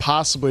Kate and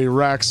possibly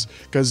Rex,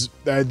 because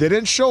they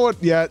didn't show it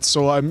yet.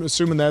 So I'm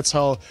assuming that's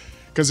how.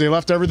 Because they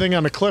left everything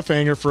on a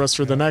cliffhanger for us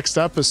for the next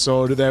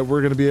episode, that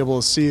we're going to be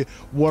able to see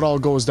what all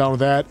goes down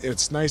with that.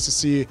 It's nice to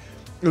see.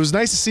 It was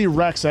nice to see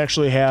Rex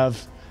actually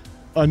have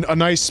a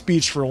nice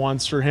speech for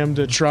once, for him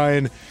to try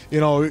and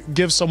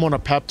give someone a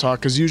pep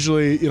talk. Because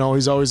usually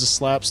he's always a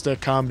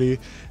slapstick comedy.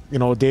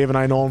 Dave and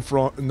I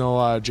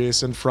know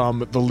Jason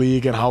from the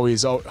League and how he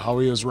was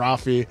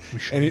Rafi. We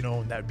should have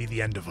known that would be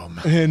the end of him.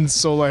 And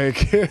so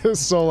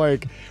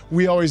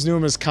we always knew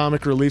him as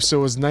comic relief. So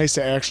it was nice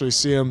to actually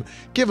see him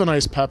give a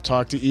nice pep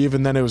talk to Eve,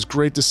 and then it was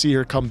great to see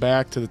her come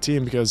back to the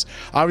team, because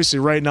obviously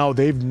right now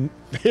they've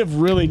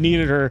really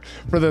needed her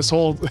for this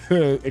whole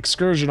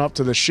excursion up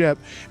to the ship.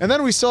 And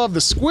then we still have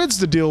the squids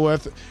to deal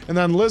with, and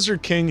then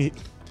Lizard King.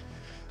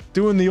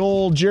 Doing the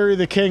old Jerry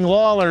the King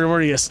Lawler,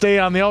 where you stay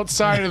on the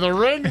outside of the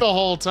ring the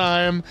whole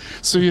time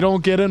so you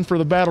don't get in for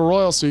the Battle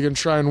Royal, so you can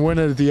try and win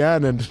it at the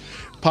end and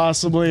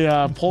possibly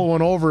pull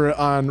one over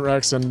on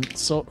Rex. And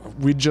so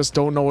we just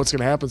don't know what's going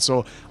to happen.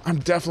 So I'm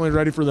definitely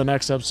ready for the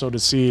next episode to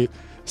see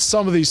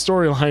some of these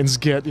storylines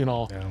get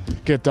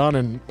done.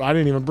 And I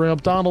didn't even bring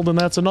up Donald, and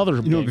that's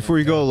another. Before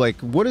you go,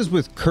 what is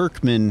with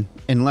Kirkman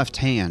and left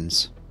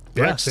hands?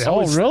 Rex,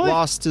 really?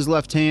 Lost his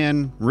left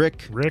hand.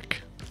 Rick.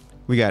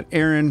 We got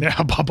Aaron. Yeah,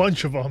 a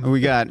bunch of them.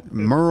 We got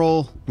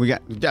Merle. The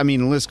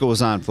list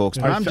goes on, folks.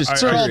 But I'm just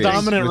they're all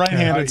dominant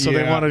right-handed, so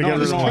they wanted to get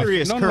rid of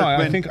curious.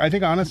 I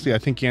think honestly, I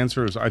think the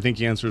answer is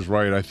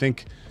right. I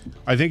think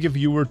if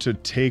you were to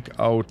take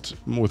out,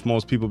 with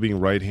most people being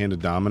right-handed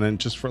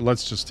dominant,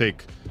 let's just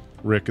take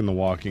Rick in The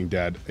Walking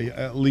Dead,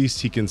 at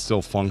least he can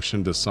still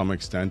function to some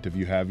extent if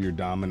you have your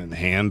dominant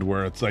hand,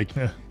 where it's like,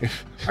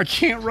 I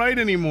can't write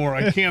anymore.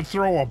 I can't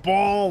throw a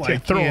ball. I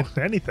can't throw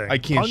anything. I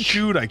can't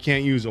shoot. I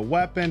can't use a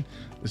weapon.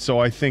 So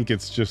I think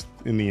it's just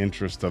in the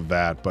interest of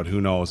that, but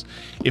who knows.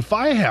 If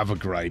I have a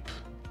gripe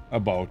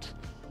about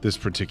this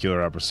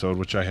particular episode,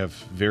 which I have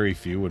very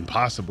few and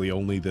possibly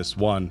only this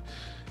one,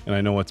 and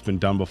I know it's been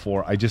done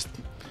before, I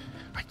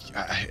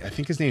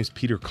think his name is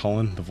Peter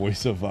Cullen, the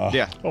voice of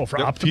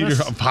for Optimus.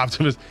 Peter of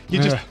Optimus.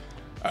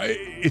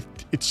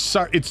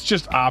 It's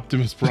just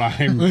Optimus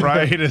Prime,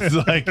 right? It's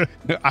like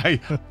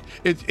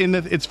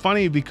it's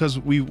funny because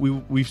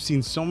we've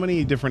seen so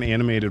many different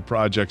animated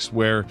projects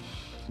where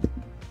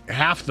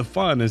half the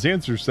fun, as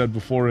Answer said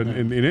before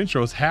in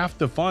intros, half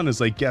the fun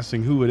is like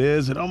guessing who it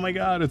is, and oh my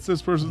god, it's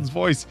this person's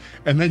voice,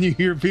 and then you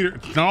hear Peter,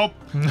 nope,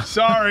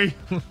 sorry,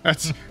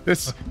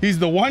 he's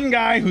the one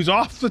guy who's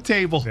off the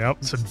table. Yep,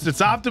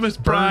 it's Optimus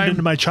Prime.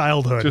 Into my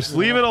childhood. Just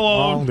leave it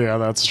alone. Oh, yeah,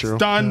 that's true. It's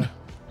done.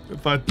 Yeah.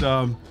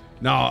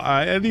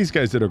 But these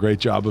guys did a great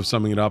job of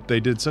summing it up.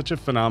 They did such a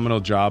phenomenal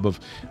job of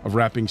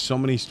wrapping so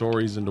many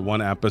stories into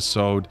one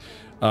episode.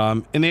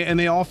 And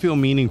they all feel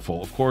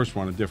meaningful. Of course,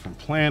 we're on a different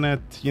planet.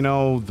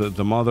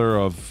 The mother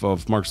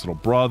of Mark's little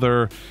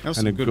brother,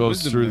 and it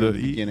goes through the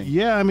beginning.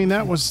 Yeah, I mean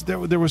there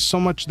was so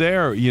much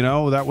there.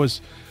 That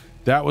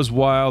was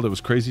wild. It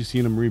was crazy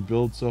seeing him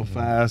rebuild so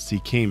fast. He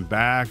came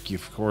back.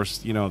 Of course,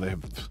 they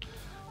have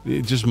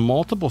just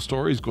multiple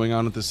stories going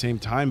on at the same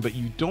time, but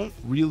you don't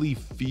really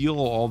feel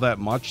all that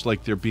much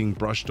like they're being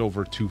brushed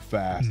over too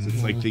fast.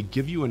 It's like they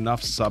give you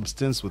enough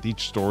substance with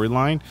each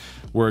storyline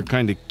where it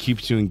kind of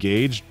keeps you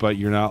engaged, but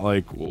you're not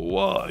like,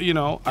 well, you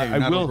know,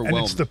 I will. And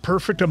it's the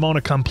perfect amount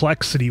of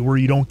complexity where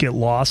you don't get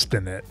lost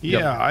in it.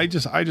 Yeah, I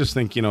just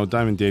think, you know,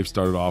 Diamond Dave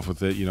started off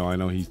with it. You know, I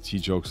know he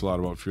jokes a lot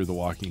about Fear the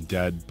Walking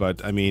Dead,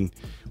 but I mean,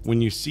 when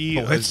you see,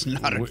 it's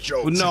not a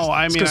joke. No,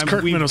 I mean,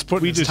 Kirkman was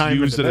putting his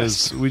time into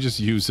this. We just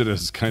use it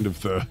as kind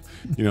of the,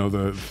 you know,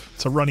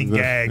 it's a running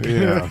gag.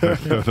 Yeah,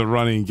 the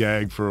running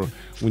gag for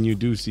when you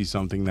do see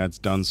something that's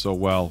done so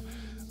well,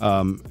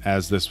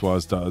 as this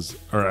was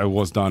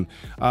done.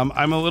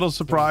 I'm a little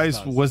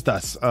surprised.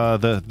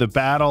 The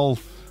battle?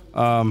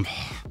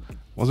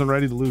 Wasn't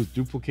ready to lose.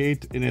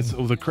 Duplicate, and it's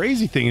the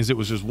crazy thing is it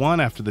was just one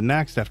after the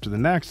next after the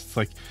next. It's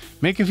like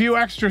make a few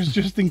extras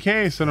just in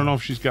case. I don't know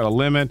if she's got a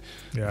limit.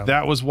 Yeah.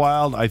 That was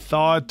wild. I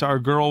thought our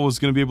girl was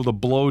going to be able to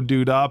blow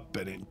dude up,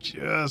 but it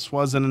just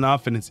wasn't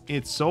enough. And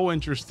it's so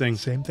interesting.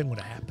 Same thing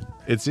would have happened.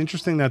 It's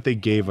interesting that they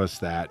gave us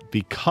that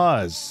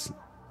because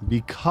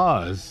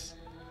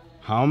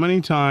how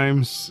many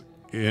times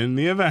in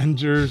the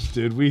Avengers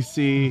did we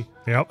see?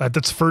 Yep,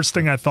 that's the first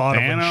thing I thought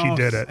of when she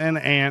did it. And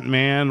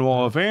Ant-Man.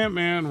 Well, if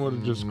Ant-Man would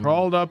have just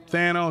crawled up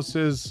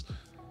Thanos'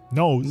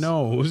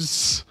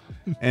 nose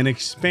and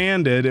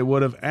expanded, it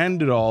would have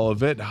ended all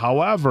of it.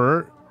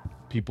 However,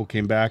 people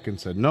came back and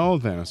said, no,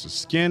 Thanos'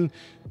 skin,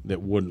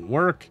 that wouldn't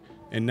work.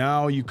 And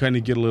now you kind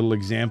of get a little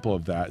example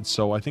of that.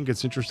 So I think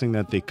it's interesting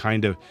that they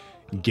kind of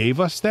gave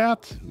us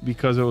that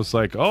because it was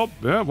like, oh,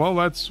 yeah, well,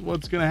 that's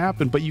what's going to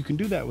happen. But you can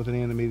do that with an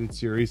animated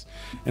series.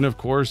 And of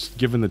course,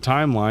 given the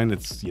timeline,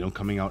 it's, you know,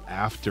 coming out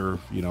after,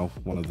 you know,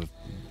 one of the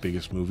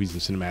biggest movies in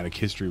cinematic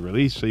history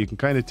release. So you can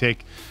kind of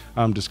take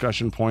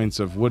discussion points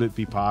of would it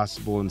be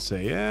possible and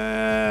say,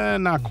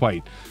 not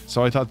quite.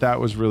 So I thought that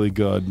was really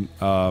good.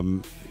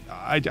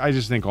 I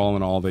just think all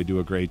in all, they do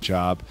a great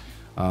job.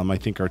 I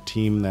think our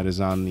team that is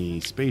on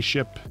the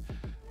spaceship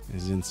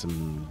is in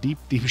some deep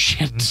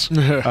shit.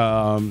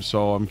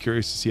 So I'm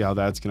curious to see how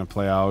that's going to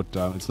play out.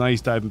 It's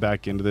nice diving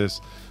back into this.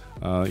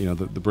 You know,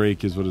 the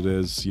break is what it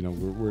is. You know,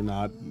 we're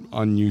not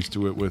unused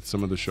to it with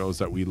some of the shows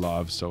that we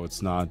love, so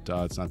it's not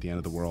the end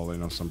of the world. I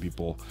know some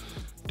people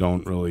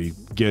don't really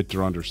get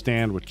or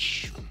understand,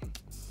 which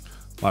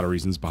a lot of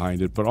reasons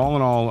behind it. But all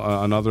in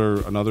all,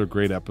 another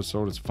great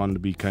episode. It's fun to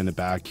be kind of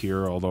back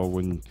here. Although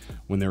when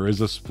there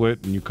is a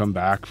split and you come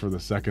back for the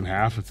second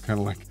half, it's kind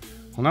of like,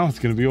 well, now it's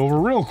going to be over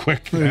real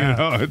quick. Yeah.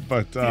 You know?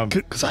 But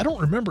because I don't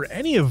remember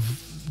any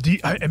of.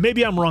 And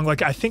maybe I'm wrong.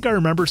 Like I think I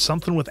remember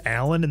something with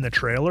Alan in the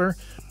trailer.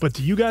 But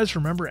do you guys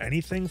remember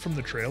anything from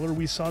the trailer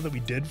we saw that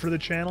we did for the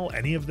channel?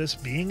 Any of this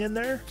being in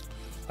there?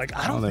 Like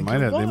I don't think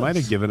they might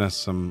have given us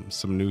some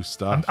new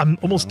stuff. I'm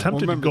almost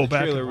tempted to go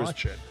back and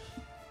watch it.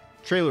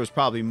 Trailer is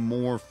probably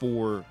more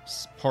for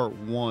part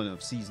 1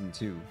 of season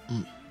 2.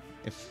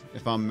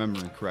 If I'm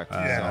remembering correctly.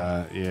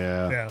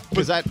 Yeah.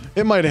 Because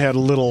it might have had a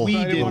little. We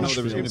didn't know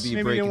there was going to be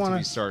a break until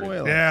we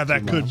started. Yeah,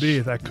 that could be.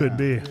 That could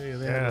be.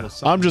 Yeah.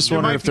 I'm just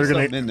wondering if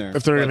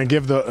they're gonna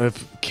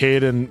give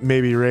Cade and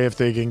maybe Ray, if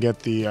they can get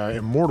the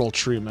immortal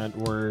treatment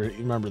where,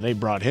 remember, they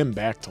brought him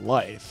back to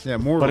life. Yeah,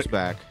 Mortal's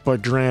back.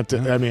 But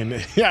granted, I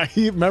mean, yeah,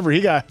 he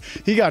got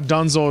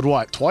dunzoed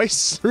what,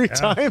 twice, 3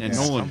 times. And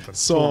Nolan.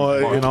 So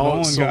you know,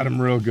 Nolan got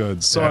him real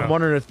good. So I'm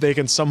wondering if they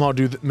can somehow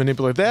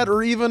manipulate that,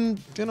 or even,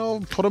 you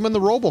know, put him in the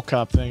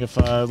RoboCop thing. If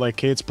like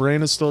Kate's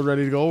brain is still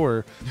ready to go,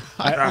 or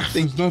I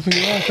think nothing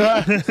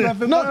left.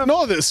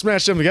 no, they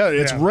smashed them together.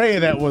 It's Ray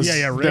that was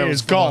that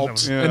was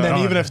gulped, and then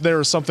even if there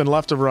was something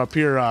left over up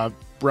here,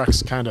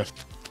 Rex kind of.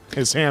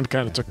 His hand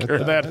kind of took care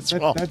of that as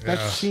well. That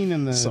scene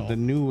in the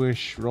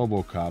newish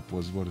RoboCop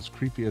was what as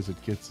creepy as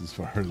it gets as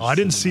far as. I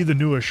didn't see the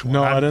newish one.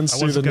 No, I didn't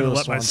see the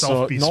newest one.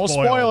 So no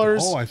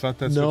spoilers. Oh, I thought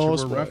that's what you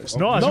were referencing.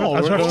 No, I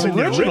was referencing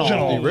the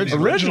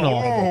original.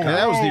 Yeah,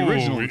 that was the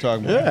original we're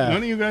talking about. Yeah. None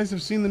of you guys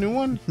have seen the new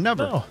one?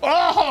 Never. No.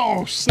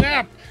 Oh,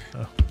 snap!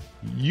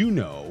 You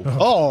know.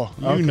 Oh,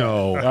 you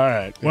know. All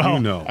right. Well,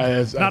 you know.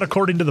 Not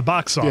according to the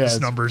box office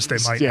numbers, they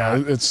might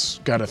not. It's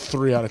got a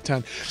 3 out of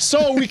 10.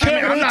 So we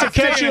can't wait to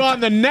catch you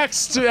on the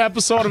next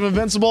episode of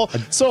Invincible.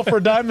 So for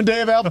Diamond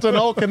Dave, Appleton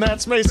Oak, and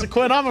that's Mason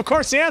Quinn, I'm, of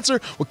course, the answer.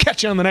 We'll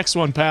catch you on the next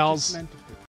one, pals.